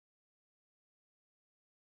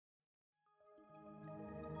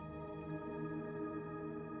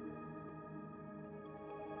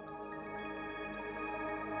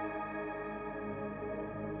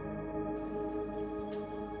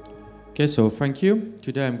Okay, so thank you.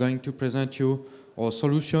 Today I'm going to present you our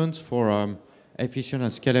solutions for efficient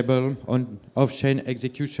and scalable off-chain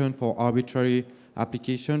execution for arbitrary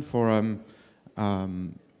application for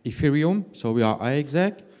Ethereum. So we are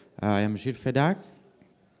iExec. I am Gilles Fedak.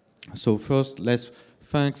 So first, let's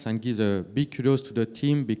thanks and give a big kudos to the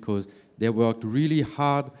team because they worked really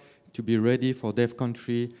hard to be ready for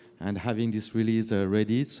Devcon2 and having this release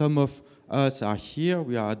ready. Some of us are here.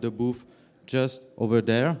 We are at the booth just over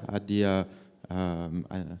there at the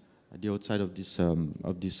outside of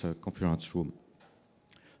this conference room.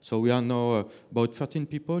 So we are now about 13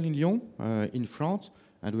 people in Lyon, in France,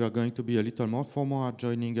 and we are going to be a little more. 4 more are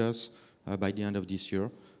joining us by the end of this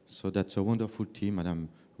year. So that's a wonderful team, and I'm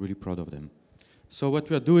really proud of them. So what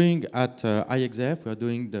we are doing at iExec, we are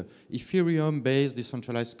doing the Ethereum-based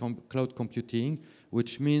decentralized cloud computing,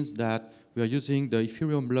 which means that we are using the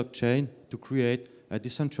Ethereum blockchain to create a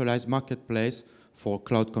decentralized marketplace for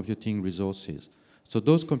cloud computing resources. So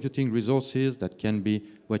those computing resources that can be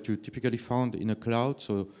what you typically found in a cloud,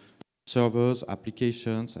 so servers,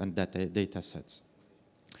 applications, and data sets.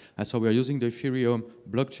 And so we are using the Ethereum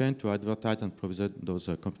blockchain to advertise and provide those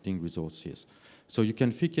computing resources. So you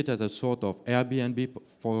can think it as a sort of Airbnb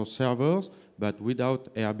for servers, but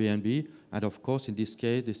without Airbnb. And of course, in this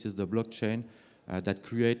case, this is the blockchain that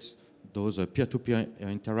creates those peer-to-peer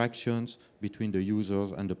interactions between the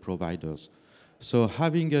users and the providers. So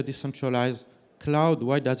having a decentralized cloud,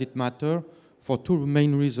 why does it matter? For 2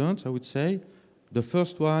 main reasons, I would say. The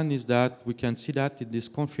first one is that we can see that in this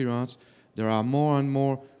conference, there are more and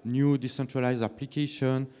more new decentralized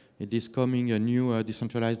applications. It is coming a new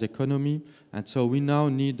decentralized economy. And so we now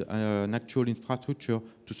need an actual infrastructure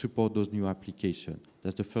to support those new applications.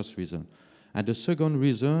 That's the first reason. And the second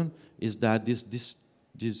reason is that this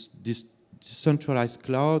decentralized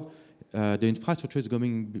cloud, the infrastructure is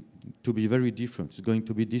going to be very different. It's going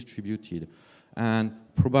to be distributed. And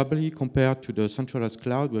probably compared to the centralized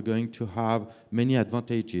cloud, we're going to have many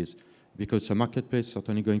advantages because the marketplace is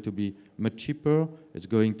certainly going to be much cheaper. It's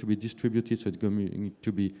going to be distributed, so it's going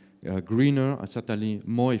to be greener and certainly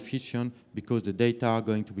more efficient because the data are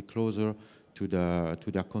going to be closer to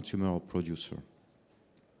their consumer or producer.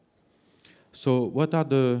 So what are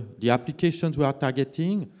the applications we are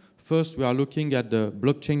targeting? First, we are looking at the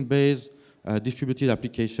blockchain-based distributed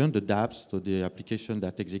application, the dApps, so the application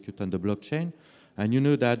that execute on the blockchain. And you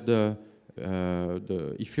know that the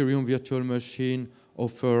Ethereum virtual machine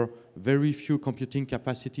offer very few computing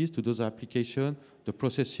capacities to those applications. The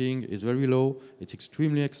processing is very low. It's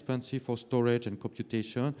extremely expensive for storage and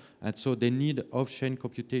computation. And so they need off-chain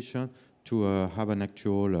computation to have an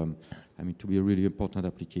actual, to be a really important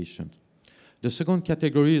application. The second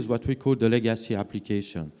category is what we call the legacy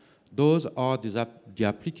application. Those are the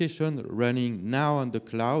applications running now on the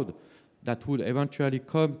cloud that will eventually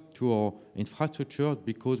come to our infrastructure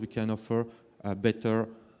because we can offer a better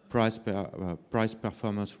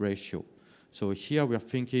price-performance ratio. So here we are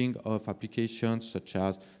thinking of applications such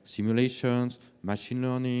as simulations, machine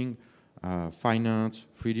learning, finance,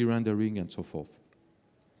 3D rendering, and so forth.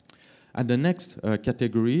 And the next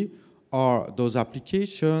category are those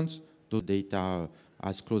applications, those data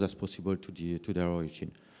as close as possible to their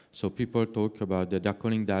origin. So people talk about that, they're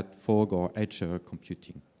calling that fog or edge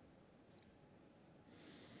computing.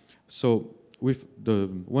 So with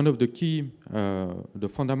one of the key, the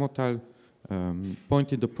fundamental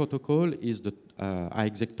point in the protocol is the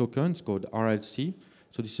iExec token. It's called RLC.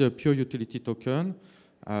 So this is a pure utility token.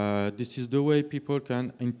 This is the way people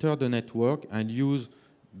can enter the network and use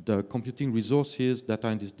the computing resources that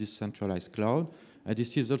are in this decentralized cloud. And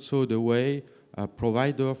this is also the way a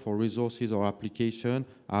provider for resources or application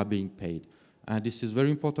are being paid. And this is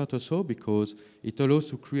very important also because it allows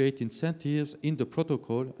to create incentives in the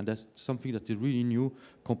protocol, and that's something that is really new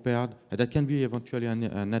compared, and that can be eventually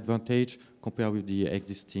an advantage compared with the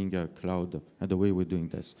existing cloud and the way we're doing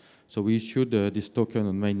this. So we issued this token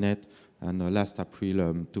on mainnet last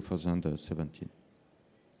April 2017.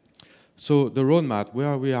 So the roadmap,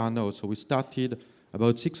 where we are now. So we started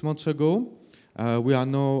about 6 months ago. We are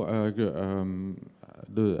now at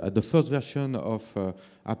the first version of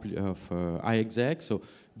iExec. So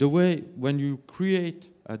the way when you create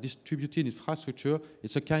a distributed infrastructure,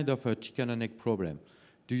 it's a kind of a chicken and egg problem.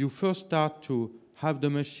 Do you first start to have the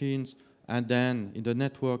machines and then in the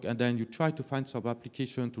network and then you try to find some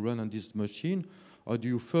application to run on this machine? Or do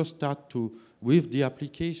you first start with the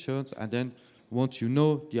applications and then once you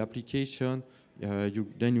know the application,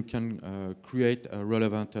 then you can create a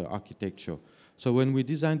relevant architecture? So when we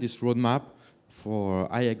designed this roadmap for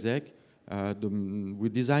iExec, we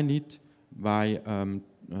designed it by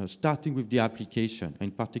starting with the application,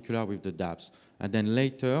 in particular with the dApps. And then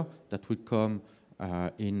later, that will come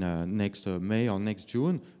in next May or next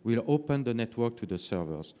June, we'll open the network to the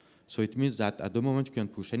servers. So it means that at the moment you can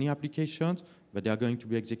push any applications, but they are going to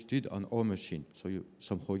be executed on our machine. So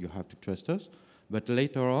somehow you have to trust us. But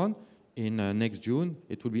later on, in next June,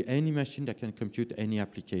 it will be any machine that can compute any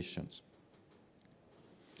applications.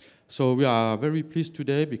 So we are very pleased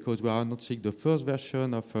today because we are announcing the first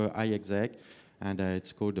version of iExec, and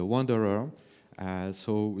it's called the Wanderer.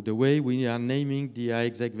 So the way we are naming the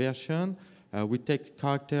iExec version, we take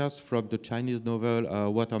characters from the Chinese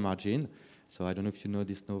novel Water Margin. So I don't know if you know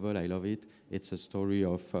this novel, I love it. It's a story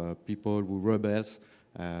of people who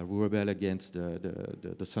rebel against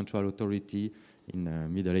the central authority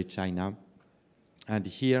in Middle Age China. And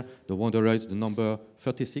here, the Wanderer is the number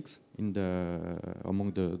 36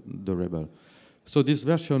 among the rebel. So this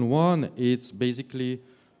version 1, it's basically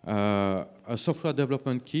a software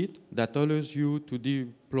development kit that allows you to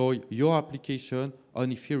deploy your application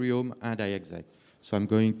on Ethereum and iExec. So I'm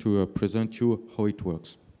going to present you how it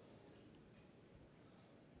works.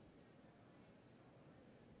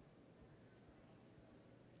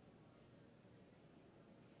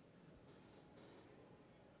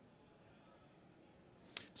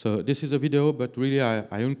 So this is a video, but really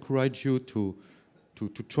I encourage you to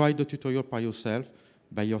try the tutorial by yourself.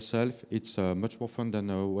 It's much more fun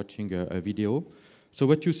than watching a video. So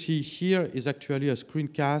what you see here is actually a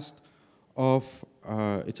screencast of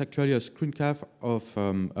a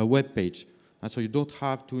web page. And so you don't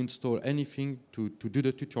have to install anything to do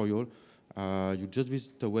the tutorial. You just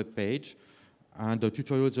visit the web page, and the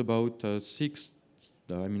tutorial is about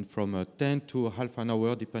from 10 to half an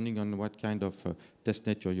hour, depending on what kind of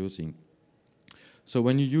testnet you're using. So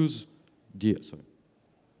when you use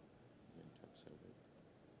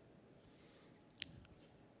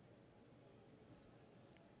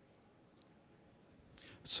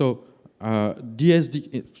So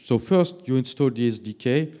first you install the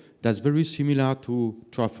SDK. That's very similar to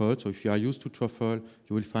Truffle. So if you are used to Truffle,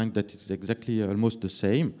 you will find that it's exactly almost the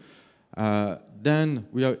same. Then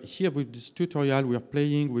we are here with this tutorial, we are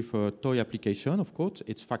playing with a toy application, of course.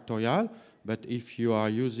 It's factorial, but if you're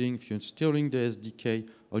installing the SDK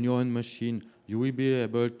on your own machine, you will be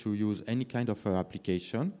able to use any kind of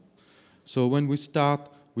application. So when we start,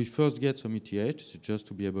 we first get some ETH, just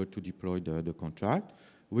to be able to deploy the contract.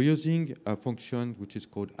 We're using a function which is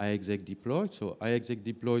called iExec deploy. So iExec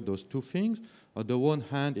deploy does two things. On the one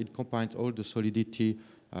hand, it combines all the solidity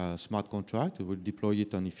smart contract. It will deploy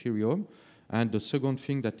it on Ethereum. And the second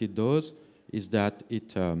thing that it does is that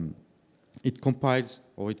it compiles,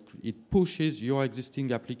 or it pushes your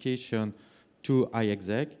existing application to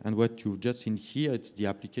iExec. And what you've just seen here, it's the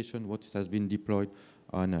application, what has been deployed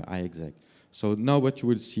on iExec. So now what you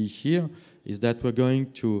will see here is that we're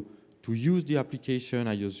going to use the application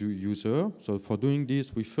as user. So for doing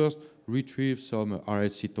this, we first retrieve some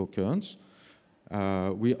RLC tokens.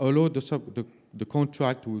 We allow the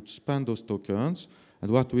contract to spend those tokens. And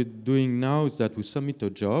what we're doing now is that we submit a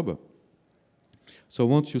job. So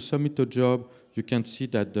once you submit a job, you can see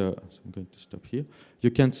that so I'm going to stop here. You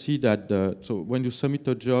can see that so when you submit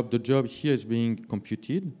a job, the job here is being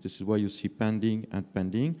computed. This is why you see pending and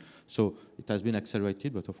pending. So it has been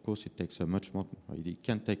accelerated, but of course it takes much more. It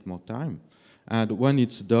can take more time. And when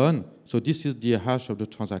it's done, so this is the hash of the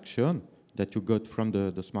transaction that you got from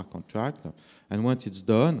the smart contract. And once it's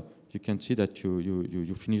done, you can see that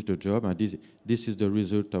you finish the job, and this is the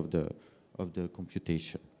result of the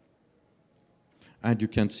computation. And you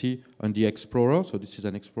can see on the Explorer, so this is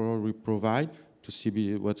an Explorer we provide to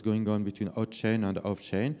see what's going on between on-chain and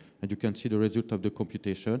off-chain, and you can see the result of the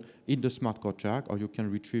computation in the smart contract, or you can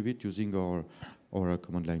retrieve it using our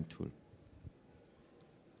command line tool.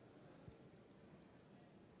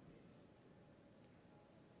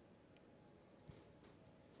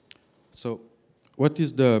 So what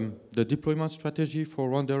is the deployment strategy for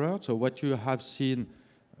Wanderer? So what you have seen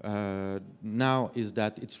now is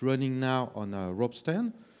that it's running now on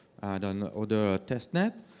Ropsten and on other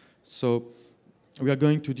testnet. So we are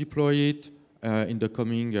going to deploy it in the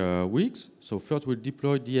coming weeks. So first we'll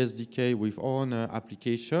deploy the SDK with our own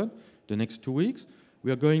application the next 2 weeks.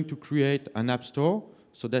 We are going to create an app store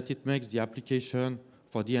so that it makes the application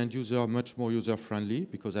for the end user much more user-friendly,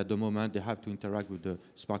 because at the moment they have to interact with the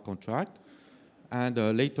smart contract. And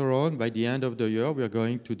later on, by the end of the year, we are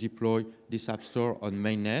going to deploy this app store on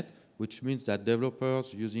mainnet, which means that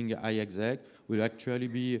developers using iExec will actually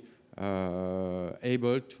be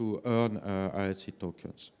able to earn RLC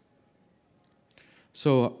tokens.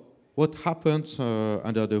 So what happens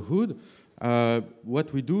under the hood?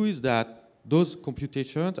 What we do is that those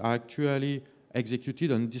computations are actually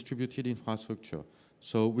executed on distributed infrastructure.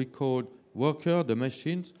 So we call worker the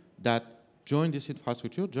machines that join this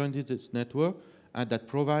infrastructure, join this network, and that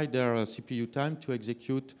provide their CPU time to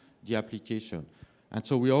execute the application. And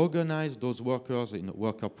so we organize those workers in a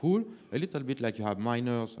worker pool, a little bit like you have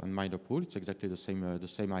miners and miner pool. It's exactly the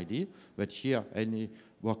same idea. But here, any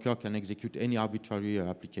worker can execute any arbitrary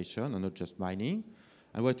application and not just mining.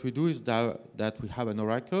 And what we do is that we have an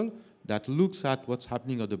oracle that looks at what's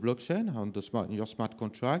happening on the blockchain, on your smart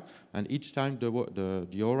contract, and each time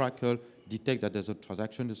the oracle detects that there's a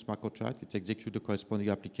transaction in the smart contract, it executes the corresponding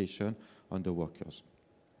application on the workers.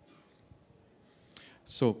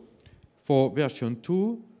 So for version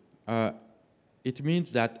 2, it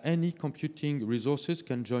means that any computing resources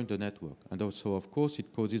can join the network. And also, of course,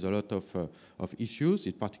 it causes a lot of issues,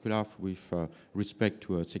 in particular with respect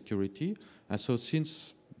to security. And so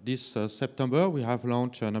since this September, we have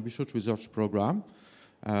launched an ambitious research program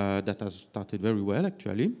that has started very well,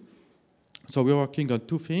 actually. So we're working on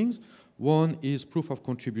two things. One is proof of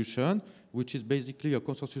contribution, which is basically a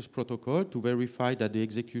consensus protocol to verify that the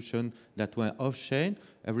execution that went off-chain,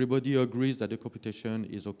 everybody agrees that the computation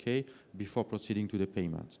is okay before proceeding to the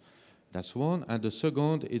payments. That's one. And the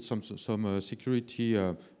second is some security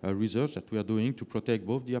research that we are doing to protect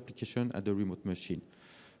both the application and the remote machine.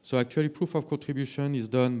 So actually, proof of contribution is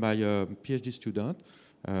done by a PhD student,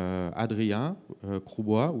 Adrien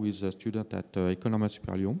Croubois, who is a student at École Normale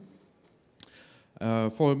Supérieure Lyon.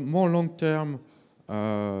 For a more long-term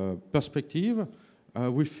perspective,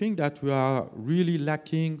 we think that we are really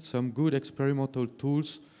lacking some good experimental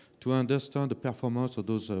tools to understand the performance of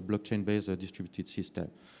those blockchain-based distributed systems.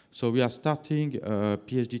 So we are starting a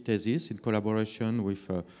PhD thesis in collaboration with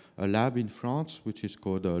a lab in France, which is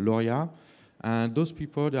called Lauria. And those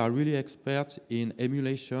people, they are really experts in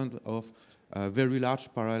emulation of very large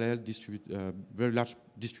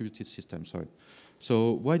distributed systems. Sorry.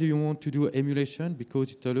 So why do you want to do emulation?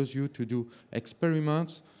 Because it allows you to do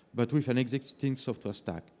experiments, but with an existing software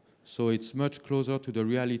stack. So it's much closer to the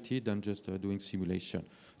reality than just doing simulation.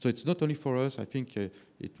 So it's not only for us. I think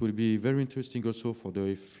it will be very interesting also for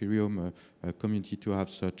the Ethereum community to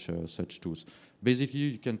have such tools. Basically,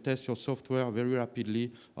 you can test your software very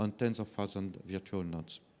rapidly on tens of thousands of virtual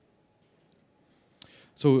nodes.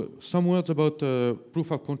 So some words about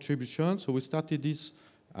proof of contribution. So we started this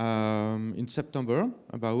in September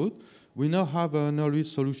about. We now have an early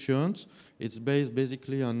solutions. It's based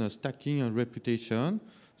basically on stacking and reputation.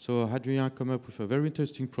 So Adrien came up with a very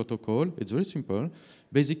interesting protocol. It's very simple.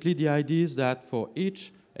 Basically, the idea is that for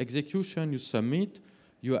each execution you submit,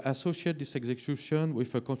 you associate this execution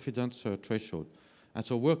with a confidence threshold. And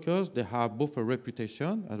so workers, they have both a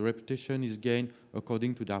reputation, and the reputation is gained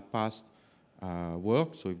according to their past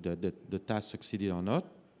work, so if the task succeeded or not.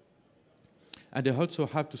 And they also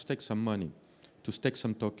have to stake some money, to stake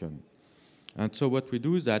some token. And so what we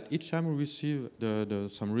do is that each time we receive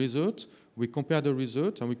some results, we compare the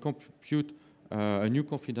results and we compute a new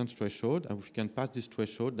confidence threshold. And if we can pass this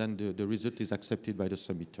threshold, then the result is accepted by the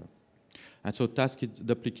submitter. And so task is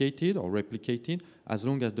duplicated or replicated as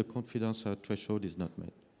long as the confidence threshold is not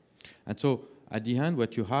met. And so at the end,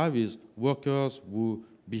 what you have is workers who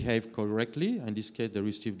behave correctly. In this case, they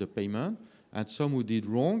receive the payment. And some who did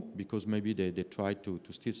wrong because maybe they tried to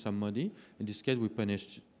steal some money. In this case, we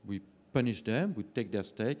punish them, we take their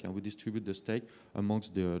stake, and we distribute the stake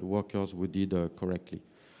amongst the workers who did correctly.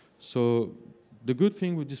 So the good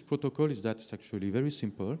thing with this protocol is that it's actually very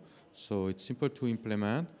simple. So it's simple to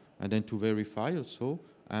implement and then to verify also,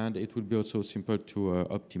 and it will be also simple to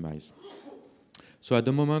optimize. So at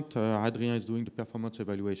the moment, Adrien is doing the performance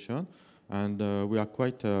evaluation, and we are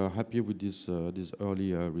quite happy with these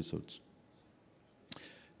early results.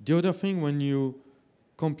 The other thing, when you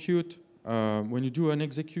compute, when you do an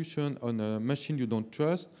execution on a machine you don't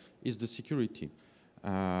trust, is the security.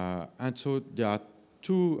 And so there are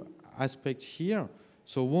two aspects here.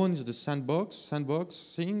 So one is the sandbox.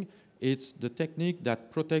 Sandboxing, it's the technique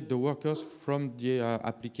that protects the workers from the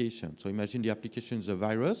application. So imagine the application is a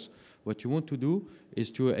virus. What you want to do is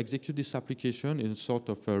to execute this application in a sort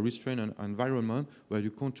of a restrained environment where you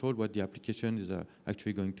control what the application is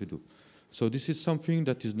actually going to do. So this is something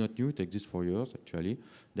that is not new. It exists for years, actually.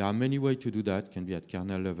 There are many ways to do that. It can be at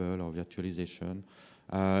kernel level or virtualization.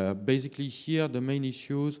 Basically, here, the main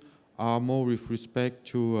issues are more with respect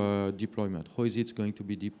to deployment. How is it going to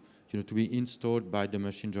be, to be installed by the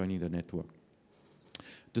machine joining the network?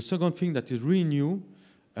 The second thing that is really new,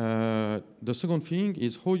 the second thing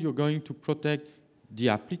is how you're going to protect the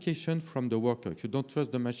application from the worker. If you don't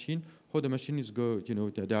trust the machine, how the machine is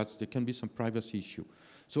there can be some privacy issue.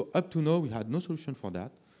 So up to now, we had no solution for that.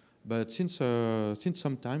 But since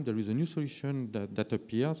some time, there is a new solution that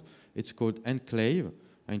appears. It's called Enclave,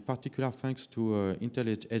 and in particular, thanks to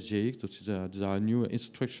Intel SGX, which is a new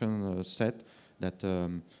instruction set that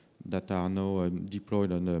are now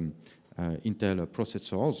deployed on Intel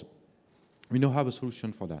processors. We now have a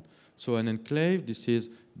solution for that. So an enclave, this is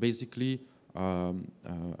basically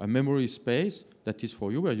a memory space that is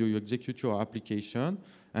for you, where you execute your application,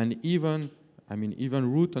 and even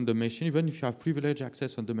root on the machine, even if you have privileged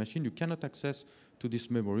access on the machine, you cannot access to this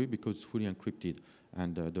memory because it's fully encrypted.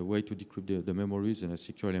 And the way to decrypt the memory is in a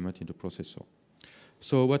secure element in the processor.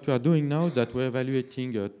 So what we are doing now is that we're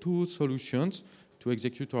evaluating two solutions to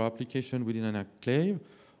execute our application within an enclave.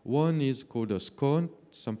 One is called a SCON,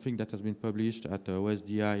 something that has been published at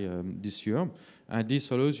OSDI this year. And this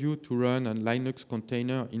allows you to run a Linux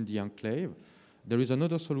container in the enclave. There is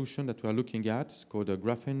another solution that we are looking at. It's called a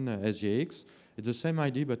Graphene SGX. It's the same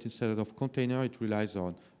idea, but instead of container, it relies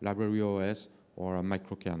on library OS or a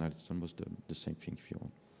microkernel. It's almost the same thing if you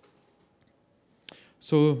want.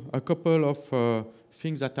 So a couple of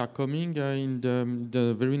things that are coming in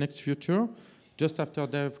the very next future. Just after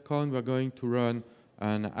Devcon, we're going to run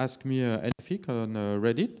an Ask Me Anything on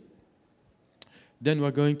Reddit. Then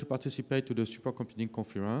we're going to participate to the supercomputing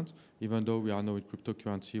conference. Even though we are now in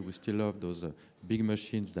cryptocurrency, we still love those big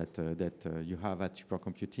machines that you have at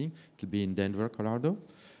supercomputing. It will be in Denver, Colorado.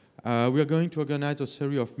 We are going to organize a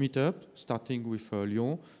series of meetups, starting with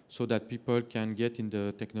Lyon, so that people can get in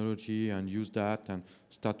the technology and use that and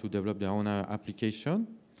start to develop their own application.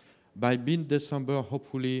 By mid-December,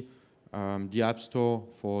 hopefully, the App Store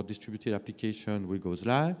for distributed application will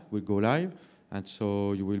go live, and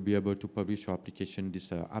so you will be able to publish your application in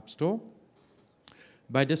this App Store.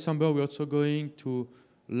 By December, we're also going to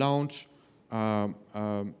launch a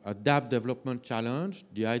dApp development challenge.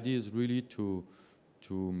 The idea is really to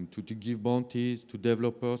give bounties to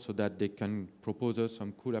developers so that they can propose us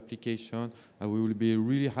some cool application, and we will be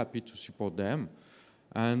really happy to support them.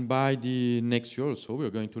 And by the next year also, we're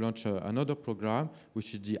going to launch another program,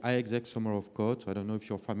 which is the iExec Summer of Code. So I don't know if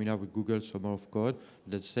you're familiar with Google Summer of Code,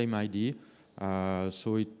 but the same idea.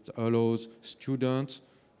 So it allows students,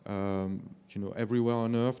 everywhere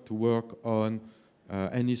on Earth to work on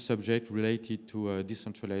any subject related to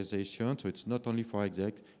decentralization. So it's not only for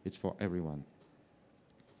exec, it's for everyone.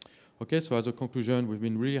 Okay, so as a conclusion, we've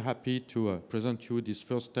been really happy to present you this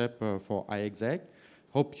first step for iExec.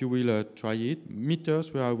 Hope you will try it. Meet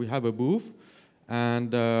us where we have a booth.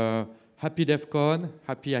 And happy Devcon,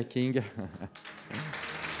 happy hacking.